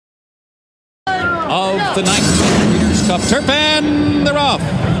of the 19th Breeders' Cup Turf, and they're off.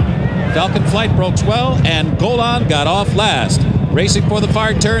 Falcon Flight broke well, and Gr.1 got off last. Racing for the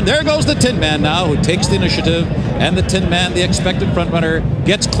far turn. There goes the Tin Man now, who takes the initiative. And the Tin Man, the expected front runner,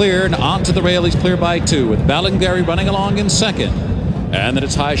 gets clear and onto the rail. He's clear by 2, with Balangary running along in second. And then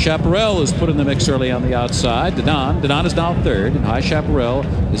it's High Chaparral is put in the mix early on the outside. Denon is now third, and High Chaparral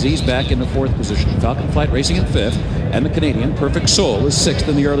is eased back into 4th position. Falcon Flight racing in 5th, and the Canadian Perfect Soul is 6th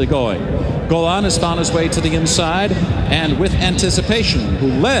in the early going. Gr.1 has found his way to the inside, and with Anticipation, who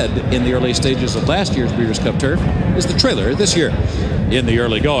led in the early stages of last year's Breeders' Cup Turf, is the trailer this year in the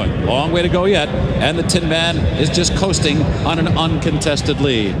early going. Long way to go yet, and the Tin Man is just coasting on an uncontested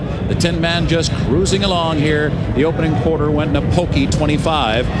lead. The Tin Man just cruising along here. The opening quarter went in a pokey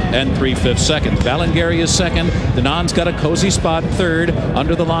 25 and 3/5 seconds. Balangary is second. Denon's got a cozy spot third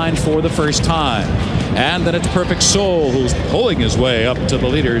under the line for the first time. And then it's Perfect Soul, who's pulling his way up to the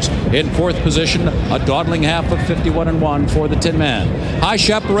leaders in 4th position, a dawdling half of 51-1 for the Tin Man. High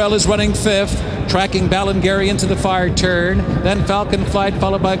Chaparral is running 5th, tracking Balangary into the far turn. Then Falcon Flight,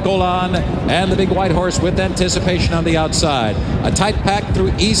 followed by Gr.1, and the big white horse with Anticipation on the outside. A tight pack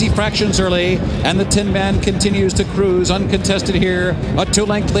through easy fractions early, and the Tin Man continues to cruise uncontested here. A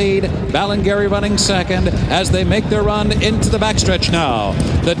 2-length lead, Balangary running second as they make their run into the backstretch now.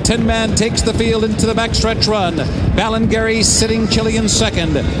 The Tin Man takes the field into the backstretch run. Balangary sitting chilly in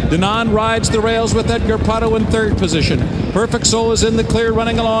second. Denon rides the rails with Edgar Prado in 3rd position. Perfect Soul is in the clear,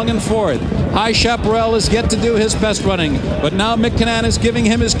 running along in 4th. High Chaparral is yet to do his best running, but now Mick Cannan is giving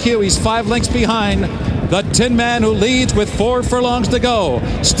him his cue. He's 5 lengths behind the Tin Man, who leads with 4 furlongs to go.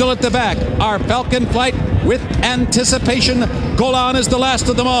 Still at the back are Falcon Flight with Anticipation. Gr.1 is the last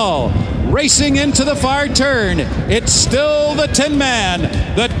of them all. Racing into the far turn, it's still the Tin Man.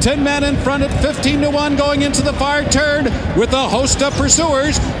 The Tin Man in front at 15-1 going into the far turn with a host of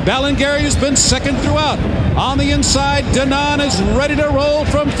pursuers. Balangary has been second throughout. On the inside, Denon is ready to roll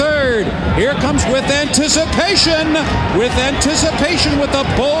from 3rd. Here comes with Anticipation. With a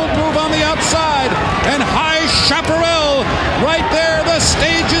bold move on the outside. And High Chaparral right there. The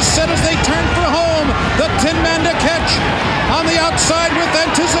stage is set as they turn for home. The Tin Man to catch. On the outside with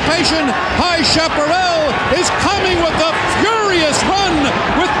Anticipation, High Chaparral is coming with a furious run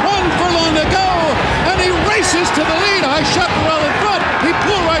with 1 furlong to go, and he races to the lead. High Chaparral in front. He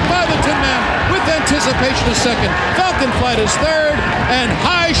blew right by the Tin Man with Anticipation is second. Falcon Flight is third, and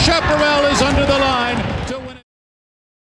High Chaparral is under the line.